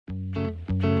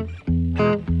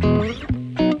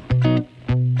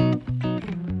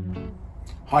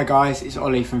Hi guys, it's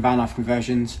Ollie from Vanlife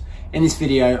Conversions. In this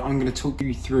video, I'm going to talk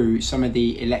you through some of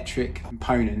the electric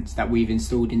components that we've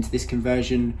installed into this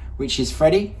conversion, which is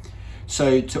Freddie.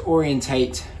 So to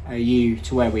orientate you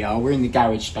to where we are, we're in the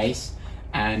garage space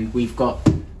and we've got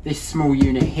this small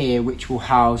unit here which will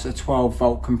house a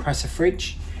 12-volt compressor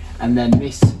fridge, and then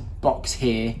this box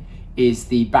here is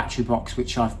the battery box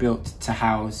which I've built to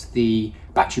house the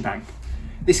battery bank.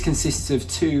 This consists of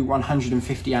two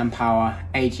 150 amp hour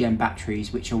AGM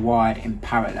batteries which are wired in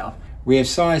parallel. We have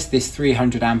sized this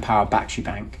 300 amp hour battery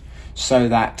bank so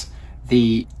that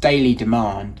the daily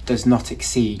demand does not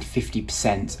exceed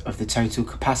 50% of the total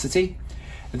capacity.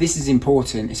 This is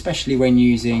important, especially when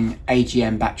using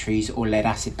AGM batteries or lead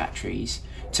acid batteries,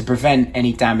 to prevent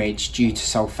any damage due to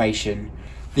sulfation.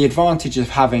 The advantage of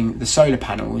having the solar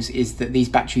panels is that these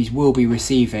batteries will be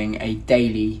receiving a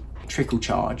daily trickle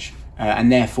charge,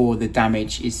 and therefore the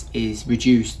damage is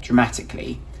reduced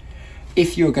dramatically.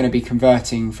 If you're going to be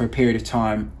converting for a period of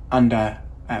time under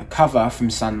cover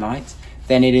from sunlight,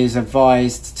 then it is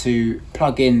advised to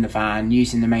plug in the van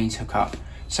using the mains hookup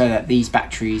so that these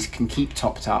batteries can keep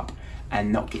topped up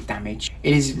and not get damaged.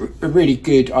 It is a really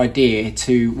good idea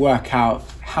to work out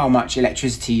how much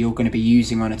electricity you're going to be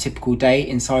using on a typical day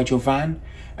inside your van.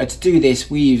 To do this,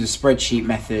 we use a spreadsheet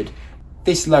method.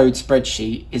 This load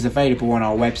spreadsheet is available on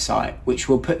our website, which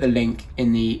we'll put the link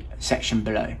in the section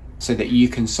below so that you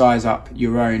can size up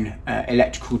your own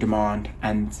electrical demand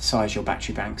and size your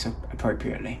battery banks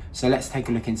appropriately. So let's take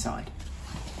a look inside.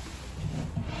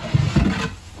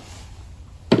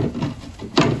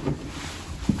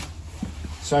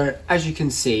 So as you can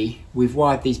see, we've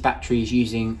wired these batteries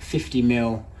using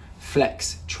 50mm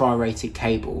flex tri-rated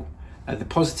cable. The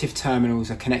positive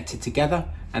terminals are connected together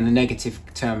and the negative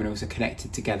terminals are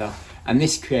connected together, and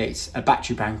this creates a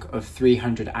battery bank of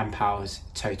 300 amp hours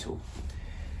total.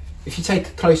 If you take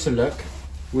a closer look,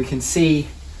 we can see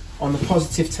on the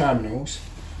positive terminals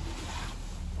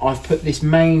I've put this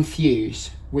main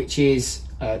fuse which is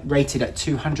rated at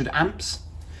 200 amps,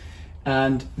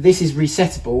 and this is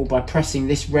resettable by pressing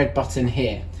this red button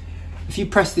here. If you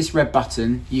press this red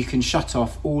button, you can shut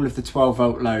off all of the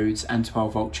 12-volt loads and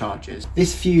 12-volt chargers.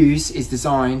 This fuse is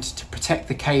designed to protect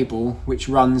the cable which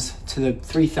runs to the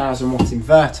 3000 watt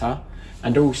inverter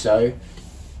and also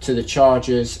to the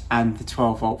chargers and the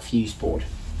 12-volt fuse board.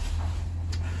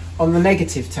 On the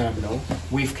negative terminal,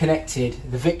 we've connected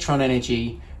the Victron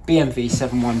Energy BMV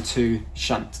 712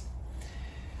 shunt.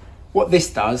 What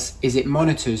this does is it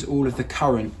monitors all of the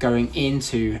current going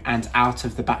into and out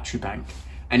of the battery bank,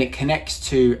 and it connects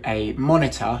to a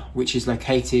monitor which is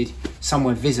located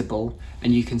somewhere visible,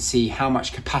 and you can see how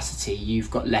much capacity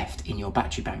you've got left in your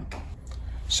battery bank.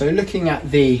 So looking at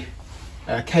the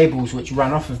cables which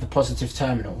run off of the positive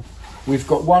terminal, we've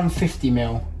got one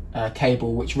 50mm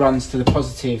cable which runs to the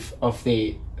positive of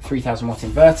the 3000 watt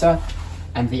inverter,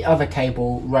 and the other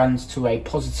cable runs to a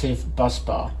positive bus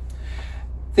bar.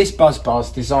 This bus bar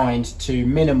is designed to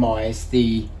minimize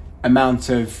the amount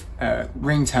of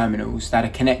ring terminals that are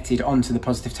connected onto the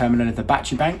positive terminal of the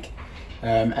battery bank,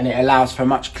 and it allows for a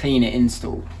much cleaner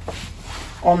install.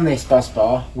 On this bus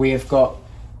bar, we have got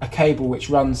a cable which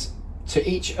runs to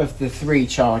each of the three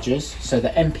chargers, so the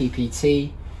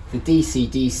MPPT, the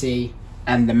DC-DC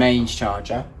and the mains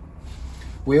charger.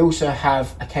 We also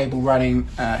have a cable running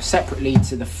separately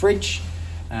to the fridge,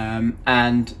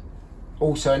 and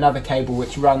also another cable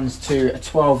which runs to a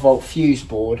 12-volt fuse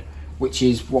board, which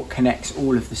is what connects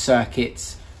all of the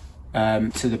circuits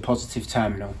to the positive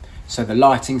terminal. So the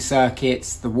lighting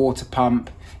circuits, the water pump,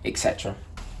 etc.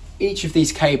 Each of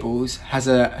these cables has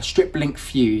a strip link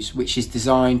fuse which is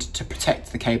designed to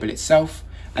protect the cable itself,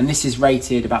 and this is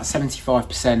rated about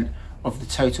 75% of the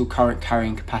total current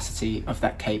carrying capacity of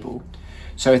that cable.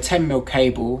 So a 10mm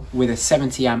cable with a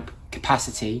 70 amp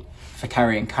capacity for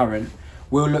carrying current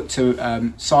will look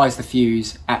to size the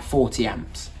fuse at 40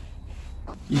 amps.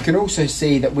 You can also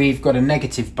see that we've got a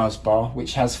negative bus bar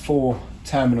which has 4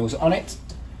 terminals on it.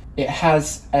 It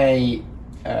has a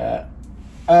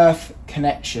earth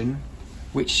connection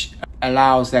which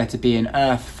allows there to be an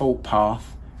earth fault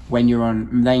path when you're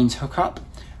on mains hookup,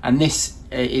 and this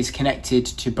is connected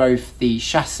to both the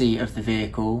chassis of the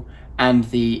vehicle and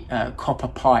the copper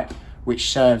pipe which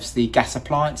serves the gas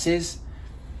appliances.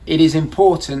 It is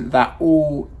important that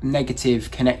all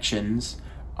negative connections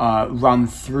run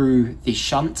through the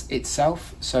shunt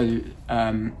itself, so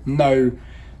no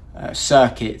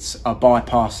circuits are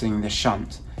bypassing the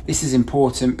shunt. This is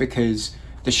important because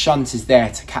the shunt is there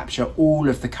to capture all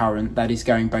of the current that is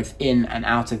going both in and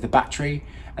out of the battery,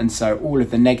 and so all of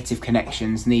the negative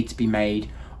connections need to be made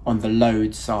on the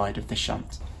load side of the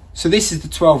shunt. So this is the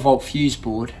 12-volt fuse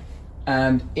board.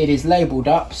 and it is labelled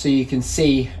up so you can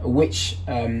see which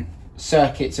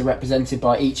circuits are represented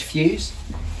by each fuse.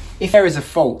 If there is a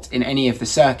fault in any of the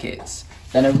circuits,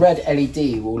 then a red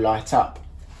LED will light up,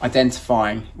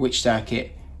 identifying which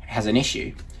circuit has an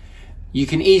issue. You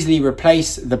can easily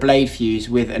replace the blade fuse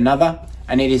with another,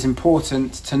 and it is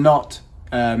important to not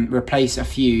replace a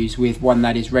fuse with one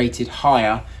that is rated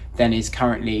higher than is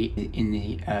currently in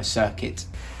the circuit.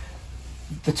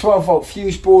 The 12 volt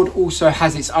fuse board also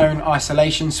has its own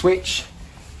isolation switch,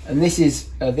 and this is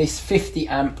this 50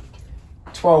 amp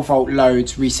 12 volt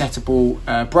loads resettable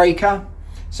breaker.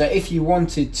 So if you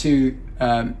wanted to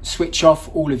switch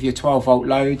off all of your 12 volt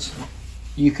loads,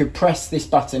 you could press this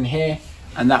button here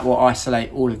and that will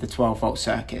isolate all of the 12 volt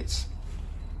circuits.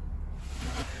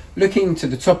 Looking to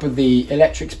the top of the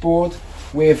electrics board,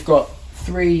 we've got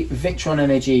 3 Victron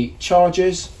Energy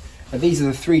chargers. These are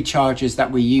the 3 chargers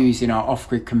that we use in our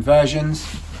off-grid conversions.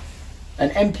 An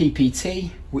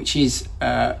MPPT, which is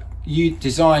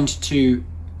designed to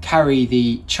carry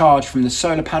the charge from the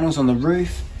solar panels on the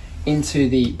roof into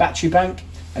the battery bank,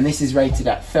 and this is rated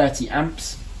at 30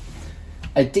 amps.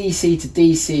 A DC to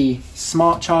DC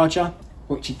smart charger,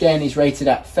 which again is rated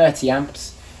at 30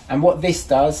 amps. And what this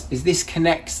does is this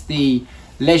connects the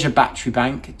leisure battery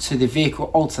bank to the vehicle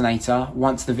alternator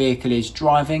once the vehicle is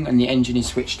driving and the engine is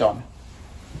switched on.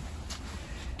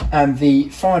 And the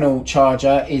final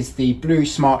charger is the blue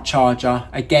smart charger,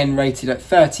 again rated at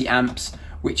 30 amps,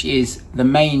 which is the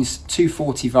mains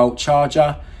 240 volt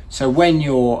charger. So when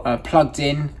you're plugged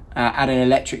in at an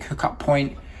electric hookup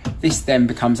point, this then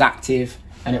becomes active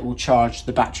and it will charge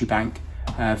the battery bank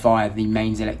via the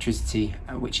mains electricity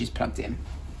which is plugged in.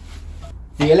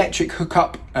 The electric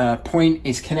hookup point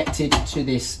is connected to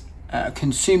this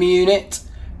consumer unit,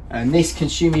 and this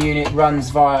consumer unit runs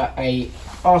via a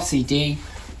RCD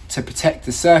to protect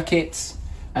the circuits,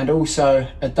 and also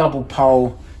a double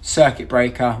pole circuit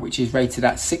breaker which is rated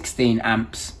at 16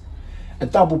 amps. A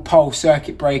double pole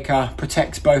circuit breaker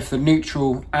protects both the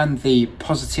neutral and the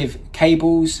positive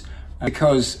cables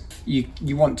because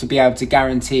you want to be able to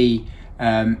guarantee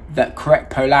that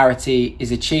correct polarity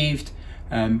is achieved.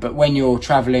 But when you're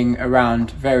traveling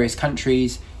around various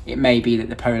countries, it may be that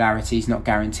the polarity is not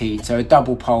guaranteed. So a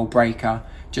double pole breaker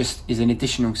just is an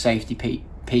additional safety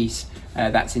piece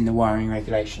that's in the wiring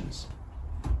regulations.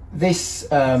 This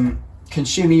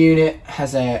consumer unit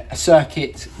has a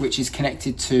circuit which is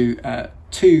connected to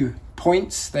 2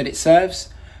 points that it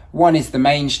serves. One is the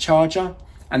mains charger,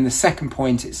 and the second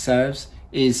point it serves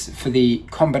is for the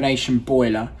combination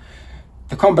boiler.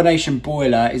 The combination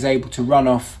boiler is able to run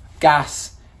off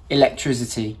gas,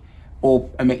 electricity, or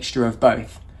a mixture of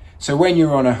both. So when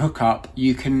you're on a hookup,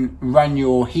 you can run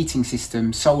your heating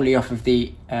system solely off of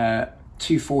the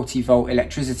 240 volt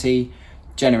electricity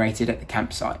generated at the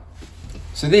campsite.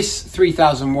 So this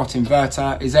 3000 watt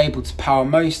inverter is able to power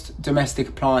most domestic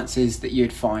appliances that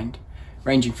you'd find,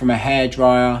 ranging from a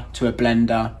hairdryer to a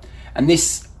blender, and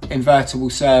this inverter will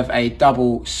serve a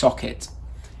double socket.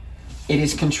 It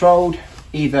is controlled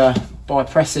either by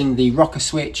pressing the rocker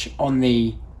switch on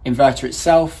the inverter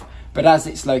itself, but as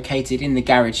it's located in the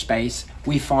garage space,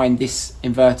 we find this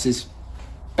inverter's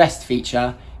best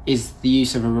feature is the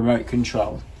use of a remote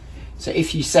control. So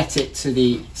if you set it to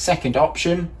the second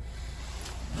option,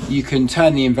 you can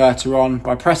turn the inverter on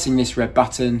by pressing this red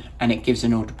button and it gives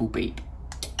an audible beep.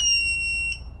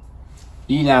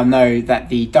 You now know that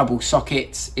the double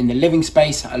sockets in the living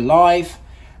space are live,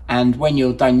 and when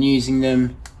you're done using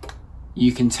them,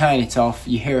 you can turn it off.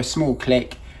 You hear a small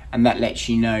click and that lets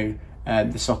you know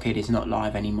the socket is not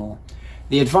live anymore.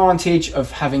 The advantage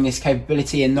of having this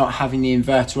capability and not having the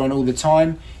inverter on all the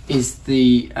time is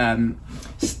the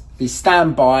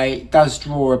standby does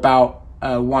draw about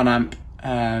 1 amp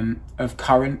of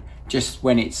current just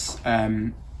when it's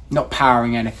not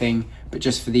powering anything, but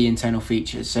just for the internal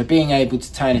features. So being able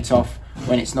to turn it off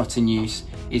when it's not in use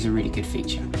is a really good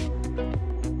feature.